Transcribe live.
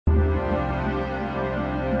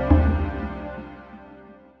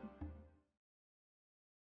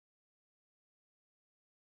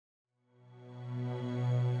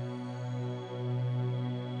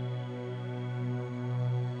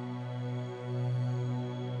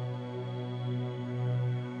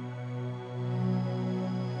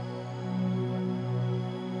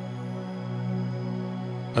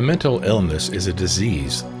A mental illness is a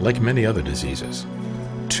disease like many other diseases.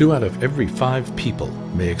 2 out of every 5 people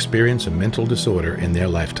may experience a mental disorder in their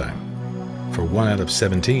lifetime. For 1 out of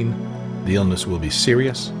 17, the illness will be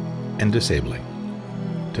serious and disabling.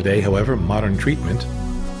 Today, however, modern treatment,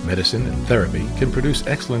 medicine and therapy can produce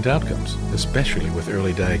excellent outcomes, especially with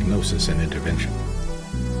early diagnosis and intervention.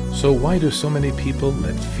 So why do so many people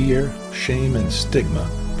let fear, shame, and stigma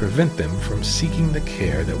prevent them from seeking the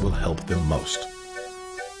care that will help them most?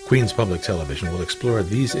 Queens Public Television will explore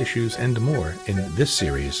these issues and more in this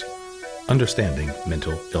series, Understanding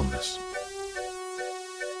Mental Illness.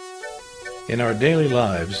 In our daily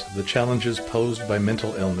lives, the challenges posed by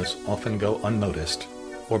mental illness often go unnoticed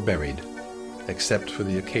or buried, except for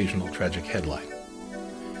the occasional tragic headline.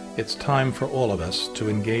 It's time for all of us to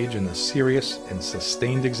engage in a serious and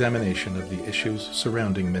sustained examination of the issues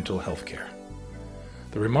surrounding mental health care.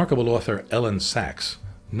 The remarkable author Ellen Sachs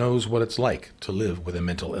knows what it's like to live with a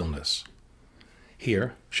mental illness.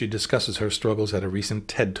 Here, she discusses her struggles at a recent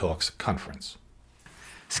TED Talks conference.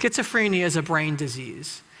 Schizophrenia is a brain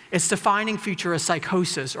disease. Its defining feature is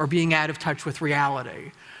psychosis, or being out of touch with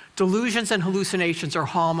reality. Delusions and hallucinations are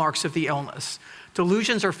hallmarks of the illness.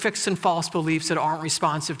 Delusions are fixed and false beliefs that aren't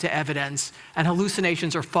responsive to evidence, and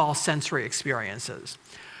hallucinations are false sensory experiences.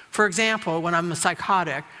 For example, when I'm a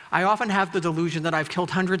psychotic, I often have the delusion that I've killed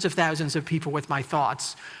hundreds of thousands of people with my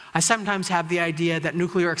thoughts. I sometimes have the idea that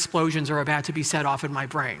nuclear explosions are about to be set off in my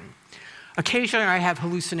brain. Occasionally I have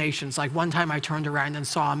hallucinations, like one time I turned around and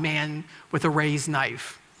saw a man with a raised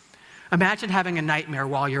knife. Imagine having a nightmare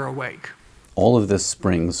while you're awake. All of this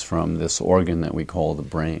springs from this organ that we call the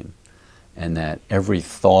brain, and that every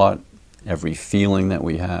thought, every feeling that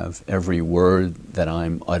we have, every word that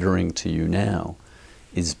I'm uttering to you now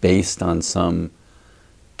is based on some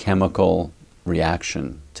chemical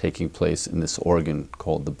reaction taking place in this organ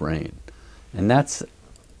called the brain. And that's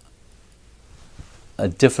a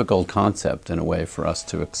difficult concept in a way for us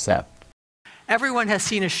to accept. Everyone has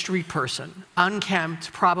seen a street person,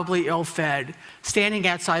 unkempt, probably ill-fed, standing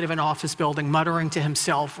outside of an office building muttering to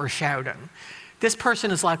himself or shouting. This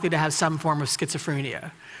person is likely to have some form of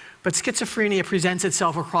schizophrenia. But schizophrenia presents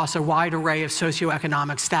itself across a wide array of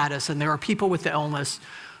socioeconomic status, and there are people with the illness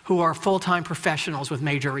who are full-time professionals with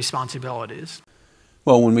major responsibilities.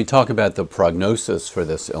 Well, when we talk about the prognosis for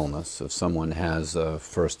this illness, if someone has a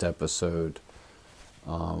first episode,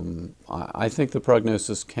 I think the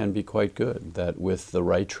prognosis can be quite good, that with the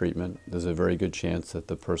right treatment, there's a very good chance that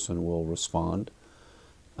the person will respond,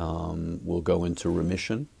 will go into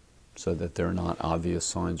remission so that there are not obvious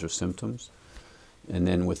signs or symptoms. And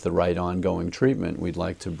then with the right ongoing treatment, we'd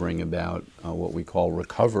like to bring about what we call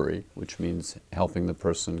recovery, which means helping the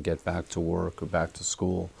person get back to work or back to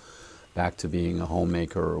school, back to being a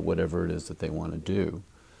homemaker or whatever it is that they want to do.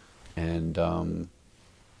 And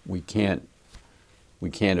we can't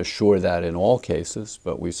assure that in all cases,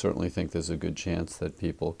 but we certainly think there's a good chance that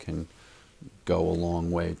people can go a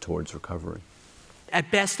long way towards recovery.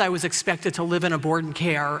 At best, I was expected to live in a board and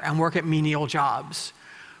care and work at menial jobs.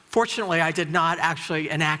 Fortunately, I did not actually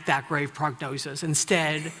enact that grave prognosis.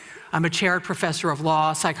 Instead, I'm a chaired professor of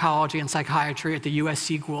law, psychology, and psychiatry at the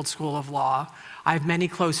USC Gould School of Law. I have many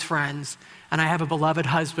close friends, and I have a beloved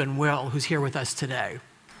husband, Will, who's here with us today.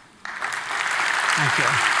 Thank you.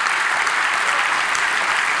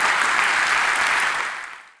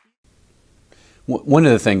 One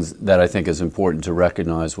of the things that I think is important to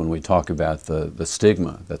recognize when we talk about the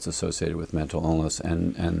stigma that's associated with mental illness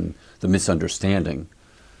and the misunderstanding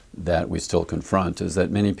that we still confront is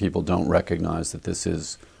that many people don't recognize that this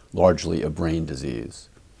is largely a brain disease,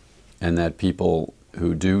 and that people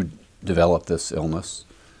who do develop this illness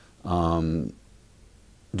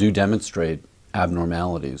do demonstrate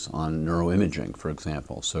abnormalities on neuroimaging, for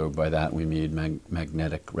example. So by that we mean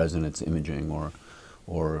magnetic resonance imaging or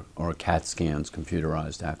CAT scans,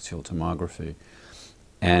 computerized axial tomography.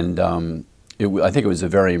 And I think it was a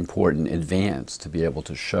very important advance to be able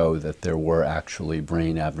to show that there were actually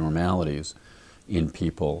brain abnormalities in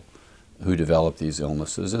people who develop these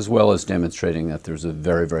illnesses, as well as demonstrating that there's a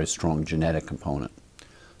very, very strong genetic component.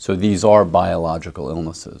 So these are biological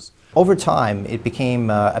illnesses. Over time, it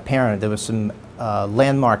became apparent there were some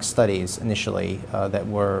landmark studies initially that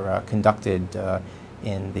were conducted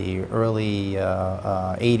in the early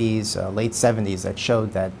 80s, late 70s that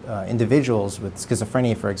showed that individuals with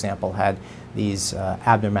schizophrenia, for example, had these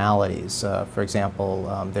abnormalities. For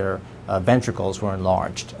example, their ventricles were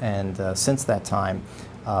enlarged. And since that time,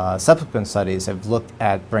 subsequent studies have looked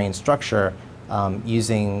at brain structure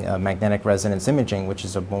using magnetic resonance imaging, which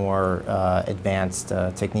is a more advanced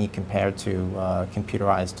technique compared to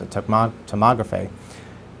computerized tomography.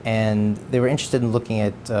 And they were interested in looking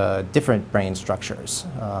at different brain structures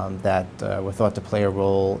that were thought to play a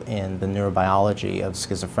role in the neurobiology of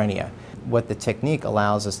schizophrenia. What the technique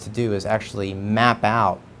allows us to do is actually map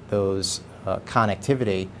out those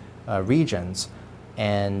connectivity regions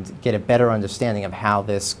and get a better understanding of how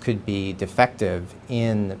this could be defective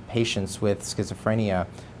in patients with schizophrenia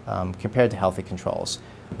compared to healthy controls.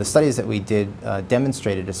 The studies that we did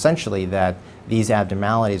demonstrated essentially that these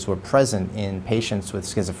abnormalities were present in patients with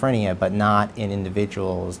schizophrenia, but not in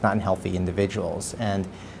individuals, not in healthy individuals. And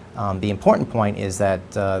the important point is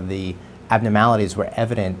that the abnormalities were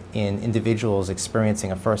evident in individuals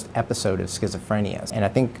experiencing a first episode of schizophrenia. And I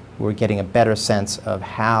think we're getting a better sense of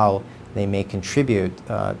how they may contribute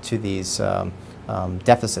to these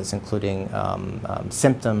deficits, including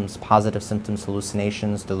symptoms, positive symptoms,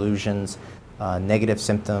 hallucinations, delusions, negative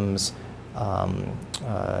symptoms,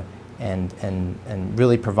 and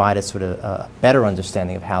really provide us with a better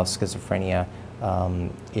understanding of how schizophrenia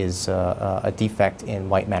is a defect in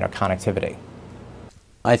white matter connectivity.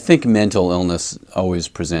 I think mental illness always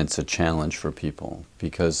presents a challenge for people,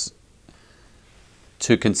 because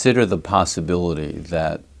to consider the possibility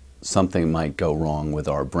that something might go wrong with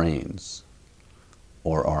our brains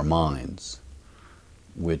or our minds,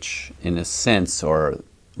 which in a sense are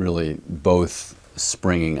really both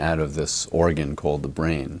springing out of this organ called the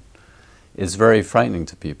brain, is very frightening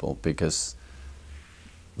to people, because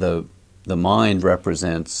the mind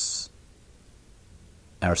represents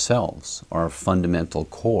ourselves, our fundamental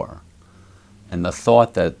core. And the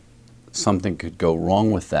thought that something could go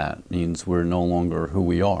wrong with that means we're no longer who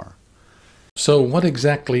we are. So what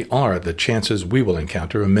exactly are the chances we will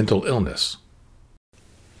encounter a mental illness?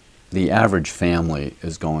 The average family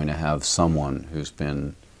is going to have someone who's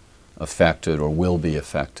been affected or will be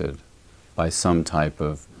affected by some type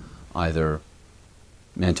of either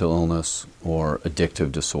mental illness or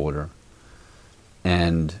addictive disorder.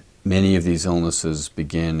 And many of these illnesses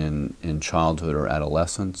begin in childhood or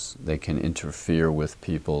adolescence. They can interfere with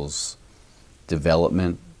people's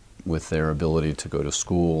development, with their ability to go to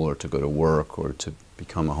school or to go to work or to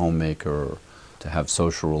become a homemaker or to have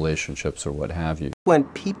social relationships or what have you. When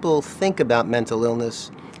people think about mental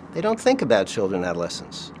illness, they don't think about children and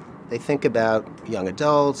adolescents. They think about young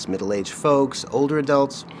adults, middle-aged folks, older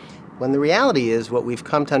adults, when the reality is what we've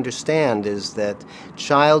come to understand is that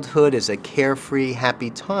childhood as a carefree, happy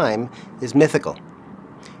time is mythical.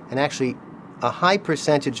 And actually, a high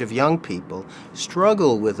percentage of young people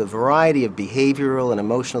struggle with a variety of behavioral and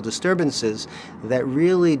emotional disturbances that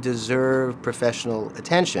really deserve professional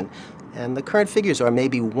attention. And the current figures are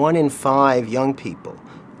maybe 1 in 5 young people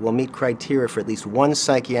will meet criteria for at least one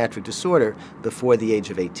psychiatric disorder before the age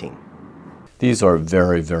of 18. These are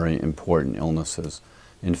very, very important illnesses.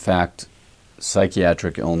 In fact,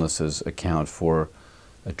 psychiatric illnesses account for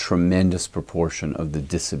a tremendous proportion of the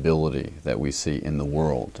disability that we see in the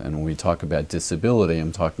world. And when we talk about disability,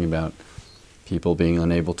 I'm talking about people being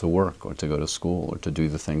unable to work or to go to school or to do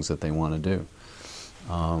the things that they want to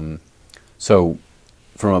do. So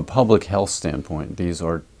from a public health standpoint, these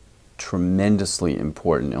are tremendously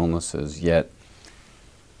important illnesses, yet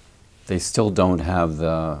they still don't have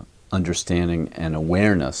the understanding and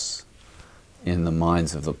awareness in the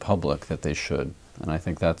minds of the public that they should. And I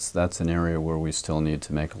think that's an area where we still need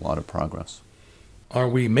to make a lot of progress. Are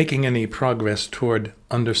we making any progress toward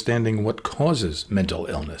understanding what causes mental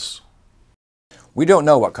illness? We don't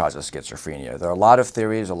know what causes schizophrenia. There are a lot of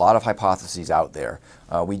theories, a lot of hypotheses out there.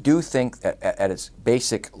 We do think at its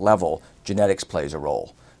basic level, genetics plays a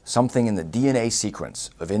role. Something in the DNA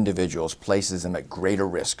sequence of individuals places them at greater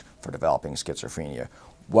risk for developing schizophrenia.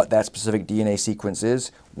 What that specific DNA sequence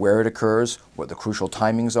is, where it occurs, what the crucial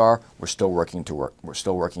timings are, we're still working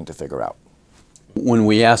to figure out. When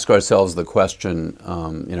we ask ourselves the question,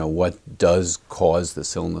 what does cause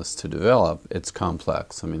this illness to develop, it's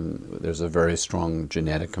complex. I mean, there's a very strong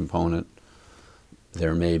genetic component.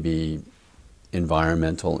 There may be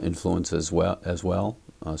environmental influence as well,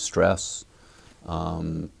 stress.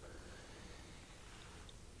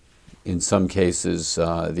 In some cases,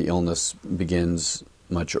 the illness begins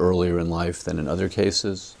much earlier in life than in other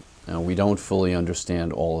cases. We don't fully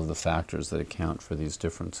understand all of the factors that account for these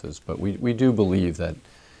differences, but we do believe that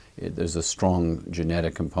there's a strong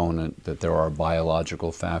genetic component, that there are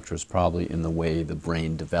biological factors probably in the way the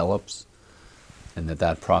brain develops, and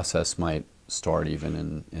that process might start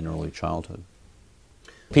even in early childhood.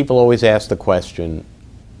 People always ask the question,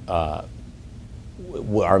 are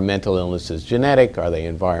mental illnesses genetic? Are they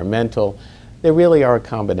environmental? They really are a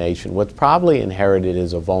combination. What's probably inherited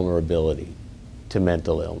is a vulnerability to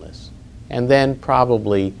mental illness, and then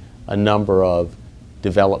probably a number of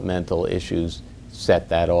developmental issues set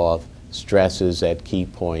that off, stresses at key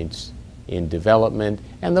points in development,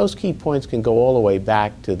 and those key points can go all the way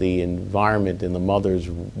back to the environment in the mother's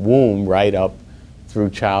womb right up through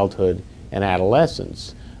childhood and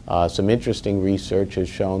adolescence. Some interesting research has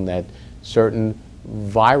shown that certain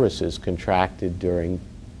viruses contracted during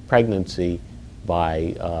pregnancy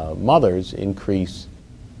by mothers increase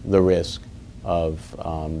the risk of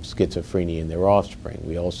schizophrenia in their offspring.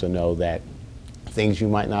 We also know that things you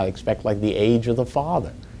might not expect, like the age of the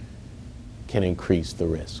father, can increase the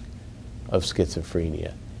risk of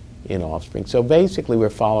schizophrenia in offspring. So basically we're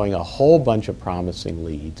following a whole bunch of promising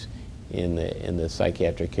leads in the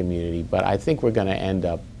psychiatric community, but I think we're going to end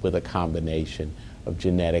up with a combination of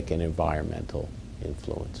genetic and environmental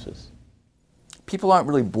influences. People aren't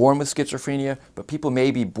really born with schizophrenia, but people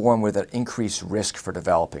may be born with an increased risk for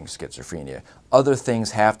developing schizophrenia. Other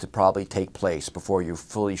things have to probably take place before you're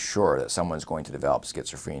fully sure that someone's going to develop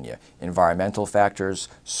schizophrenia. Environmental factors,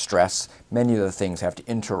 stress, many of the things have to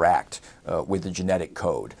interact with the genetic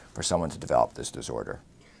code for someone to develop this disorder.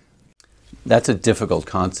 That's a difficult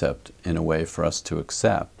concept in a way for us to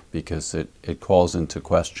accept, because it calls into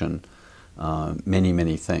question many,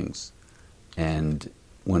 many things. And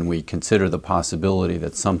when we consider the possibility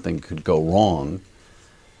that something could go wrong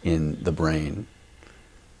in the brain,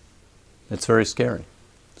 it's very scary.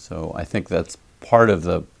 So I think that's part of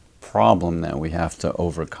the problem that we have to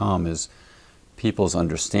overcome, is people's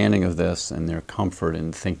understanding of this and their comfort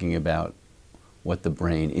in thinking about what the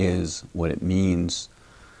brain is, what it means,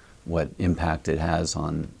 what impact it has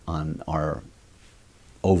on our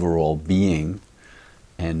overall being,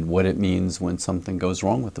 and what it means when something goes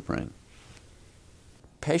wrong with the brain.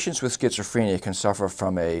 Patients with schizophrenia can suffer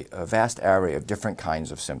from a vast array of different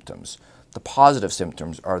kinds of symptoms. The positive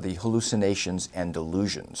symptoms are the hallucinations and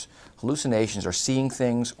delusions. Hallucinations are seeing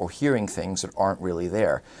things or hearing things that aren't really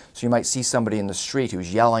there. So you might see somebody in the street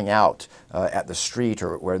who's yelling out at the street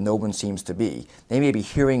or where no one seems to be. They may be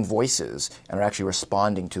hearing voices and are actually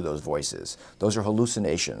responding to those voices. Those are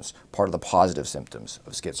hallucinations, part of the positive symptoms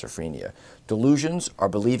of schizophrenia. Delusions are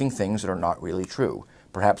believing things that are not really true.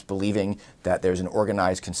 Perhaps believing that there's an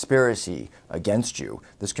organized conspiracy against you.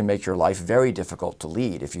 This can make your life very difficult to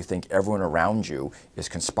lead if you think everyone around you is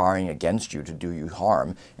conspiring against you to do you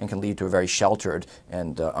harm, and can lead to a very sheltered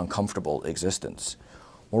and uncomfortable existence.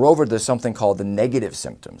 Moreover, there's something called the negative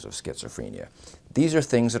symptoms of schizophrenia. These are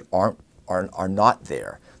things that are not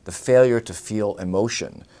there. The failure to feel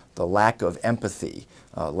emotion, the lack of empathy,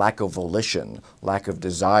 lack of volition, lack of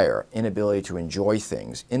desire, inability to enjoy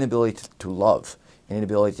things, inability to love,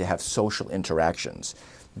 inability to have social interactions.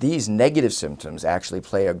 These negative symptoms actually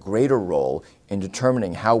play a greater role in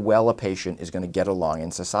determining how well a patient is going to get along in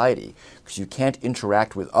society. Because you can't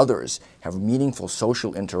interact with others, have meaningful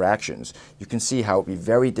social interactions, you can see how it would be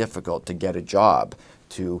very difficult to get a job,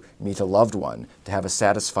 to meet a loved one, to have a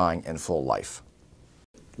satisfying and full life.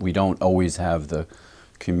 We don't always have the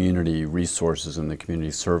community resources and the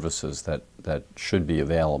community services that should be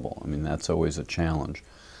available. I mean, that's always a challenge.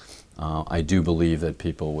 I do believe that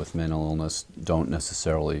people with mental illness don't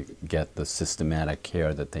necessarily get the systematic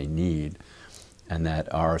care that they need, and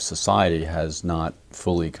that our society has not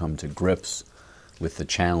fully come to grips with the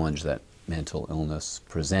challenge that mental illness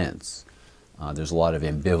presents. There's a lot of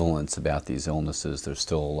ambivalence about these illnesses. There's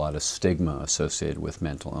still a lot of stigma associated with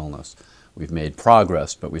mental illness. We've made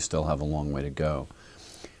progress, but we still have a long way to go.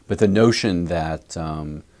 But the notion that,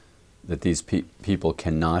 that these people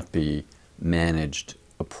cannot be managed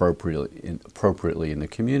appropriately in the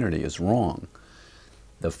community is wrong.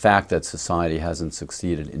 The fact that society hasn't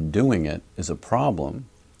succeeded in doing it is a problem,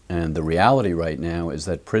 and the reality right now is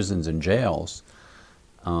that prisons and jails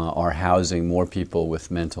are housing more people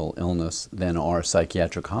with mental illness than are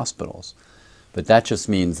psychiatric hospitals. But that just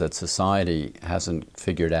means that society hasn't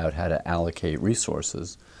figured out how to allocate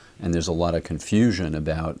resources, and there's a lot of confusion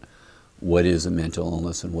about what is a mental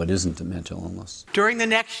illness and what isn't a mental illness. During the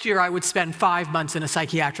next year, I would spend 5 months in a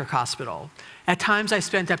psychiatric hospital. At times, I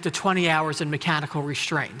spent up to 20 hours in mechanical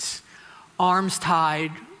restraints. Arms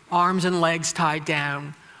and legs tied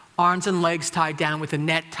down, arms and legs tied down with a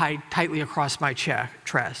net tied tightly across my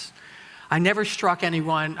chest. I never struck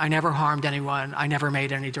anyone, I never harmed anyone, I never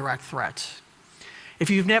made any direct threats.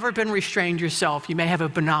 If you've never been restrained yourself, you may have a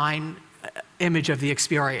benign image of the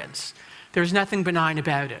experience. There's nothing benign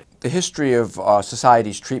about it. The history of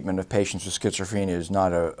society's treatment of patients with schizophrenia is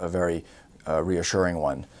not a very reassuring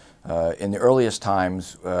one. In the earliest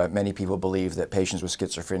times, many people believed that patients with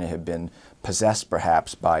schizophrenia had been possessed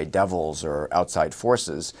perhaps by devils or outside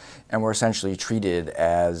forces, and were essentially treated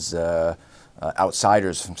as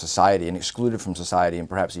outsiders from society and excluded from society, and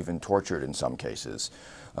perhaps even tortured in some cases.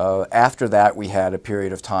 After that, we had a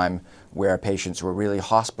period of time where patients were really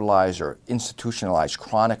hospitalized or institutionalized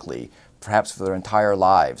chronically, perhaps for their entire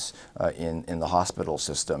lives in the hospital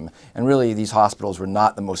system. And really, these hospitals were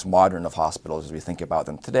not the most modern of hospitals as we think about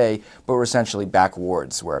them today, but were essentially back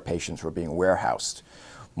wards where patients were being warehoused.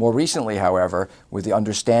 More recently, however, with the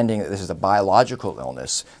understanding that this is a biological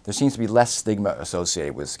illness, there seems to be less stigma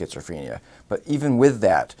associated with schizophrenia. But even with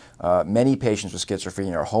that, many patients with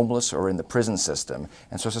schizophrenia are homeless or in the prison system,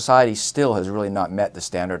 and so society still has really not met the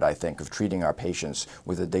standard, I think, of treating our patients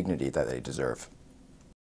with the dignity that they deserve.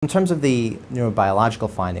 In terms of the neurobiological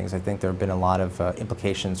findings, I think there have been a lot of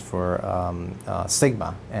implications for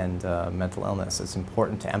stigma and mental illness. It's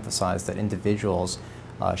important to emphasize that individuals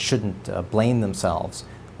shouldn't blame themselves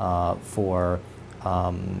for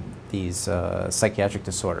these psychiatric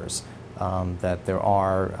disorders, that there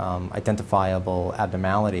are identifiable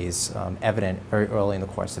abnormalities evident very early in the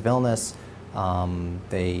course of illness.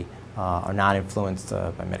 They are not influenced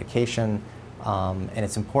by medication. And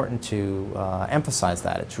it's important to emphasize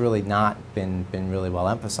that. It's really not been really well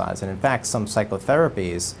emphasized. And in fact, some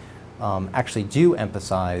psychotherapies actually do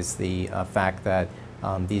emphasize the fact that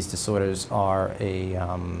these disorders are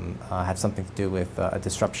have something to do with a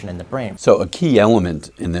disruption in the brain. So a key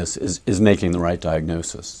element in this is making the right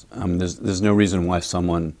diagnosis. There's no reason why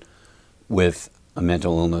someone with a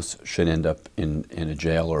mental illness should end up in a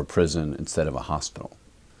jail or a prison instead of a hospital.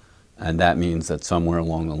 And that means that somewhere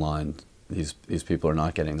along the line, these people are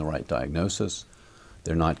not getting the right diagnosis,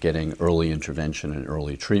 they're not getting early intervention and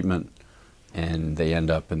early treatment, and they end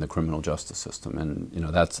up in the criminal justice system. And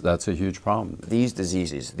that's a huge problem. These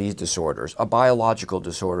diseases, these disorders, are biological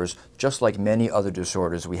disorders just like many other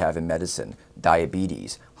disorders we have in medicine: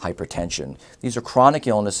 diabetes, hypertension. These are chronic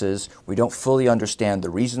illnesses. We don't fully understand the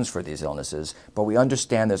reasons for these illnesses, but we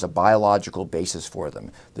understand there's a biological basis for them.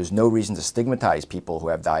 There's no reason to stigmatize people who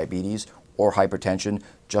have diabetes or hypertension,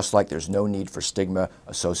 just like there's no need for stigma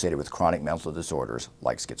associated with chronic mental disorders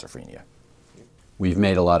like schizophrenia. We've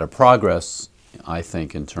made a lot of progress, I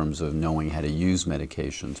think, in terms of knowing how to use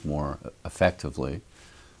medications more effectively,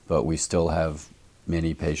 but we still have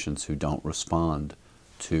many patients who don't respond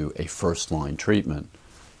to a first-line treatment,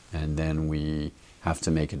 and then we have to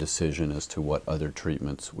make a decision as to what other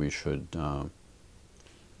treatments we should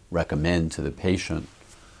recommend to the patient.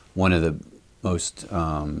 One of the most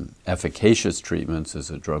efficacious treatments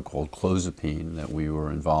is a drug called clozapine that we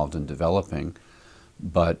were involved in developing,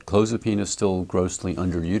 but clozapine is still grossly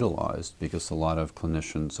underutilized because a lot of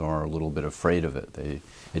clinicians are a little bit afraid of it.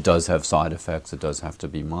 It does have side effects, it does have to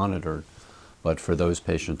be monitored, but for those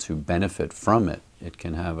patients who benefit from it, it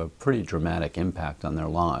can have a pretty dramatic impact on their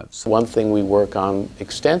lives. One thing we work on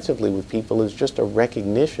extensively with people is just a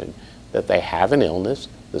recognition that they have an illness,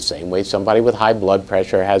 the same way somebody with high blood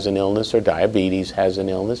pressure has an illness or diabetes has an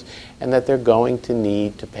illness, and that they're going to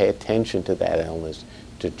need to pay attention to that illness,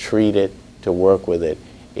 to treat it, to work with it,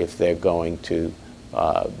 if they're going to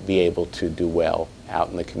be able to do well out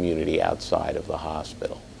in the community outside of the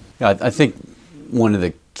hospital. Yeah, I think one of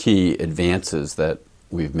the key advances that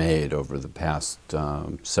we've made over the past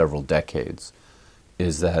several decades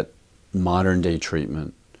is that modern day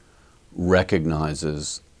treatment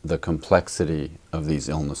recognizes the complexity of these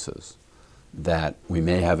illnesses, that we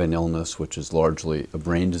may have an illness which is largely a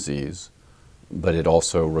brain disease, but it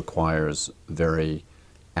also requires very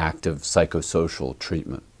active psychosocial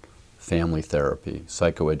treatment, family therapy,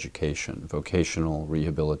 psychoeducation, vocational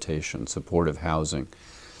rehabilitation, supportive housing.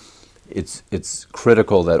 It's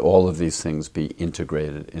critical that all of these things be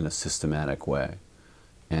integrated in a systematic way.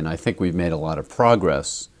 And I think we've made a lot of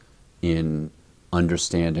progress in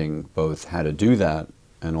understanding both how to do that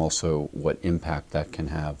and also what impact that can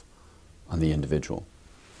have on the individual.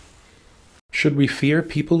 Should we fear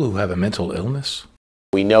people who have a mental illness?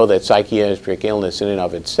 We know that psychiatric illness in and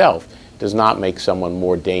of itself does not make someone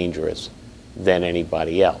more dangerous than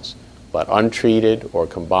anybody else. But untreated or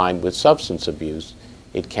combined with substance abuse,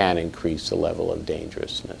 it can increase the level of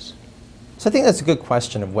dangerousness. So I think that's a good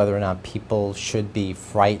question of whether or not people should be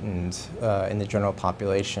frightened in the general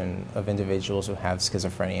population of individuals who have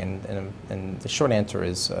schizophrenia, and the short answer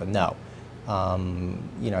is no.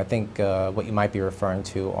 I think what you might be referring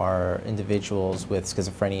to are individuals with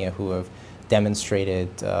schizophrenia who have demonstrated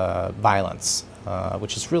violence,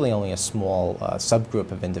 which is really only a small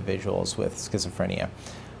subgroup of individuals with schizophrenia.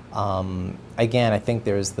 Again, I think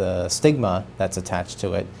there's the stigma that's attached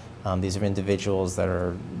to it. These are individuals that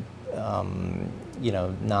are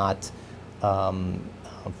not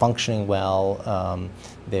functioning well.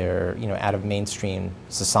 They're out of mainstream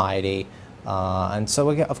society, and so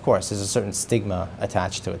again, of course, there's a certain stigma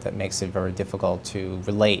attached to it that makes it very difficult to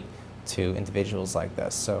relate to individuals like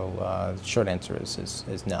this. So the short answer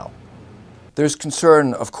is no. There's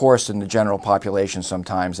concern, of course, in the general population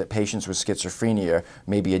sometimes that patients with schizophrenia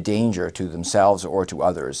may be a danger to themselves or to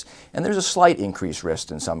others. And there's a slight increased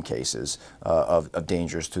risk in some cases of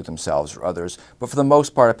dangers to themselves or others. But for the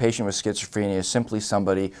most part, a patient with schizophrenia is simply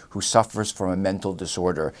somebody who suffers from a mental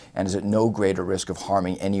disorder and is at no greater risk of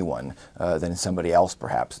harming anyone than somebody else,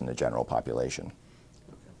 perhaps, in the general population.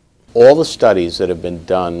 All the studies that have been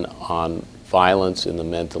done on violence in the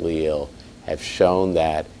mentally ill have shown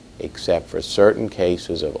that, except for certain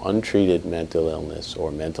cases of untreated mental illness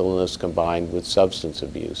or mental illness combined with substance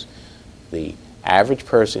abuse, the average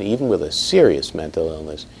person, even with a serious mental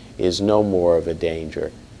illness, is no more of a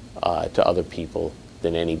danger to other people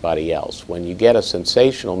than anybody else. When you get a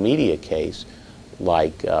sensational media case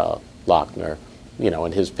like Lochner,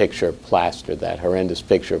 and his picture plastered, that horrendous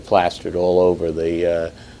picture plastered all over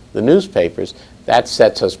the newspapers, that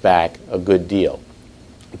sets us back a good deal.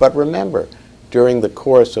 But remember, during the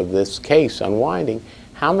course of this case unwinding,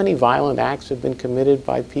 how many violent acts have been committed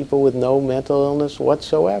by people with no mental illness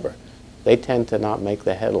whatsoever? They tend to not make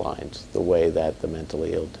the headlines the way that the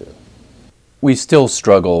mentally ill do. We still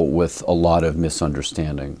struggle with a lot of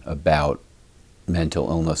misunderstanding about mental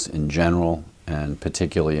illness in general, and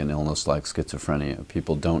particularly an illness like schizophrenia.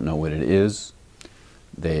 People don't know what it is.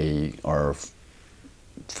 They are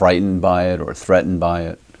frightened by it or threatened by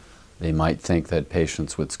it. They might think that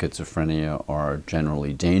patients with schizophrenia are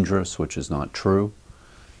generally dangerous, which is not true.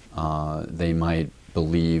 They might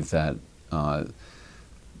believe that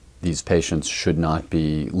these patients should not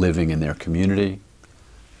be living in their community.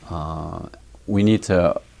 We need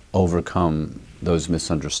to overcome those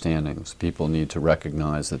misunderstandings. People need to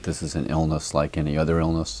recognize that this is an illness like any other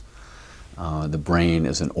illness. The brain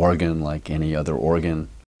is an organ like any other organ.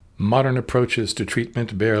 Modern approaches to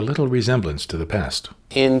treatment bear little resemblance to the past.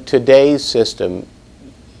 In today's system,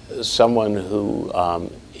 someone who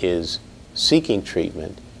is seeking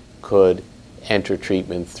treatment could enter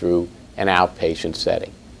treatment through an outpatient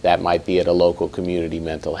setting. That might be at a local community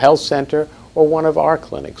mental health center or one of our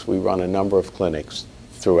clinics. We run a number of clinics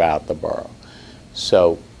throughout the borough.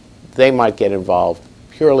 So they might get involved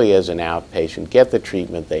purely as an outpatient, get the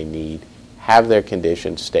treatment they need, have their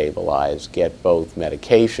condition stabilized, get both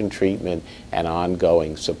medication treatment and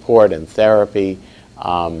ongoing support and therapy,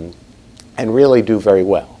 and really do very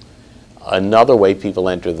well. Another way people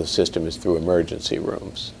enter the system is through emergency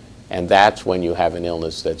rooms. And that's when you have an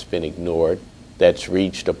illness that's been ignored, that's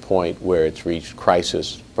reached a point where it's reached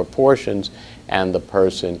crisis proportions, and the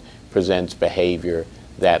person presents behavior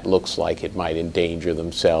that looks like it might endanger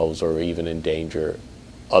themselves or even endanger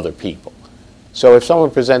other people. So if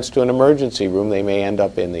someone presents to an emergency room, they may end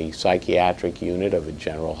up in the psychiatric unit of a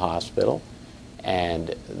general hospital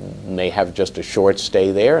and may have just a short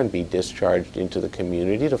stay there and be discharged into the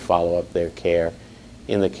community to follow up their care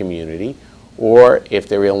in the community. Or if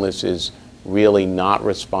their illness is really not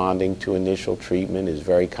responding to initial treatment, is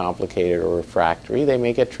very complicated or refractory, they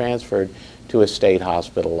may get transferred to a state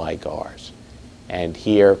hospital like ours. And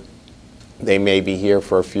here, they may be here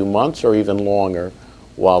for a few months or even longer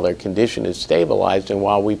while their condition is stabilized and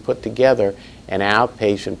while we put together an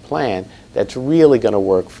outpatient plan that's really going to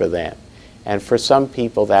work for them. And for some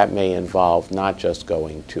people that may involve not just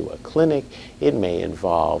going to a clinic, it may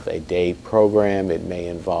involve a day program, it may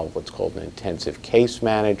involve what's called an intensive case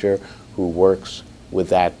manager who works with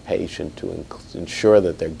that patient to ensure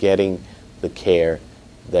that they're getting the care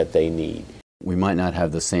that they need. We might not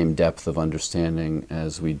have the same depth of understanding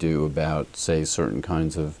as we do about, say, certain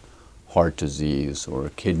kinds of heart disease or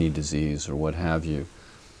kidney disease or what have you.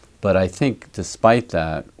 But I think despite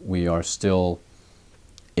that, we are still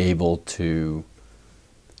able to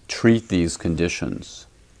treat these conditions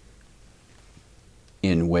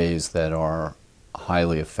in ways that are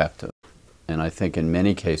highly effective. And I think in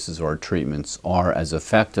many cases our treatments are as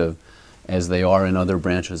effective as they are in other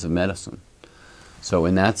branches of medicine. So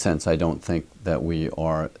in that sense, I don't think that we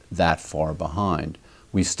are that far behind.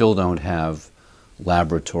 We still don't have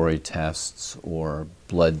laboratory tests or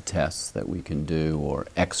blood tests that we can do or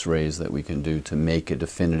x-rays that we can do to make a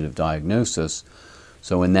definitive diagnosis.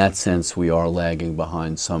 So in that sense, we are lagging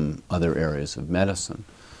behind some other areas of medicine.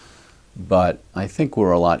 But I think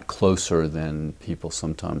we're a lot closer than people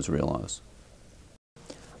sometimes realize.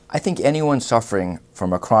 I think anyone suffering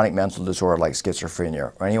from a chronic mental disorder like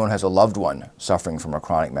schizophrenia, or anyone who has a loved one suffering from a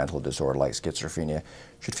chronic mental disorder like schizophrenia,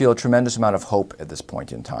 should feel a tremendous amount of hope at this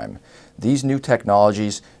point in time. These new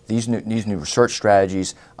technologies, these new research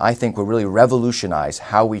strategies, I think will really revolutionize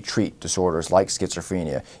how we treat disorders like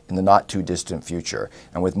schizophrenia in the not too distant future.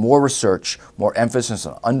 And with more research, more emphasis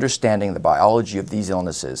on understanding the biology of these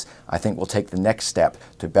illnesses, I think we'll take the next step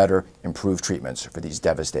to better improve treatments for these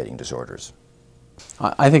devastating disorders.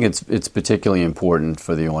 I think it's particularly important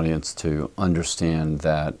for the audience to understand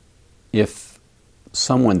that if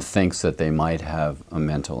someone thinks that they might have a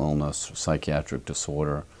mental illness or psychiatric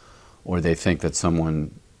disorder, or they think that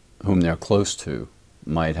someone whom they're close to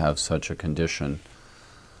might have such a condition,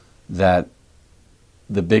 that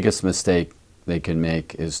the biggest mistake they can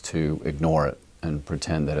make is to ignore it and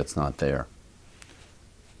pretend that it's not there.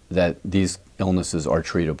 That these illnesses are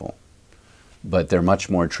treatable, but they're much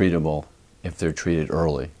more treatable if they're treated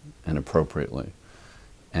early and appropriately.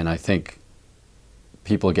 And I think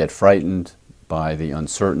people get frightened by the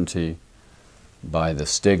uncertainty, by the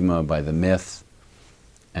stigma, by the myth,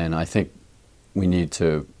 and I think we need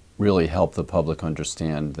to really help the public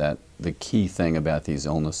understand that the key thing about these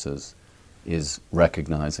illnesses is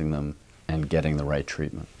recognizing them and getting the right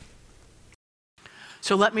treatment.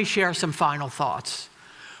 So let me share some final thoughts.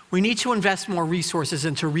 We need to invest more resources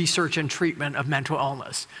into research and treatment of mental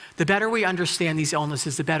illness. The better we understand these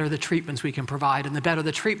illnesses, the better the treatments we can provide, and the better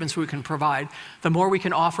the treatments we can provide, the more we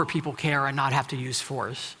can offer people care and not have to use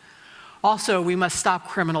force. Also, we must stop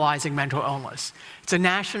criminalizing mental illness. It's a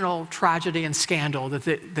national tragedy and scandal that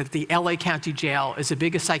the LA County Jail is the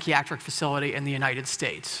biggest psychiatric facility in the United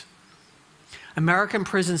States. American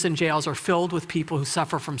prisons and jails are filled with people who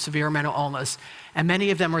suffer from severe mental illness, and many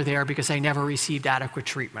of them are there because they never received adequate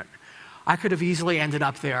treatment. I could have easily ended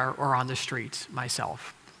up there or on the streets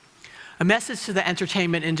myself. A message to the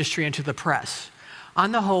entertainment industry and to the press.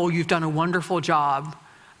 On the whole, you've done a wonderful job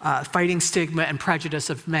fighting stigma and prejudice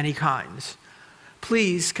of many kinds.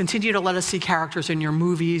 Please continue to let us see characters in your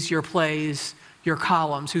movies, your plays, your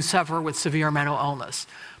columns who suffer with severe mental illness.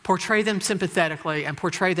 Portray them sympathetically and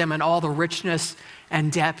portray them in all the richness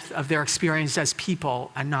and depth of their experience as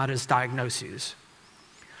people and not as diagnoses.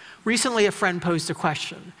 Recently, a friend posed a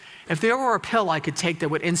question. If there were a pill I could take that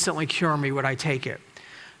would instantly cure me, would I take it?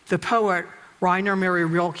 The poet Rainer Maria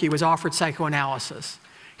Rilke was offered psychoanalysis.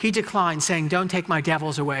 He declined, saying, "Don't take my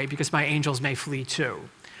devils away because my angels may flee too."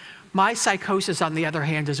 My psychosis, on the other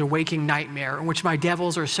hand, is a waking nightmare in which my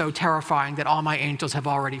devils are so terrifying that all my angels have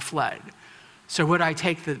already fled. So would I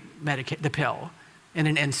take the pill in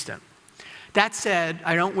an instant? That said,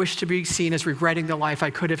 I don't wish to be seen as regretting the life I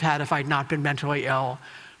could have had if I'd not been mentally ill,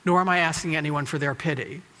 nor am I asking anyone for their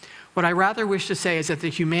pity. What I rather wish to say is that the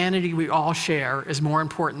humanity we all share is more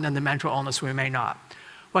important than the mental illness we may not.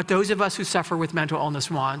 What those of us who suffer with mental illness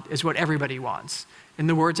want is what everybody wants. In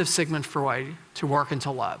the words of Sigmund Freud, to work and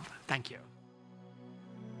to love. Thank you.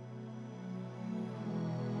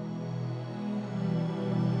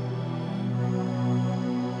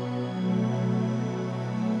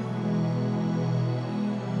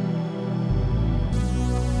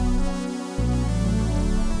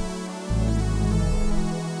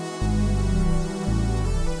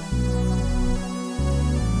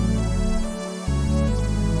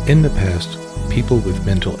 In the past, people with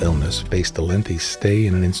mental illness faced a lengthy stay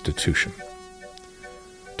in an institution.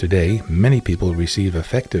 Today, many people receive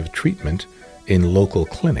effective treatment in local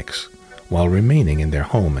clinics while remaining in their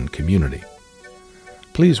home and community.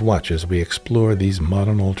 Please watch as we explore these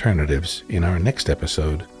modern alternatives in our next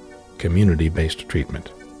episode, Community-Based Treatment.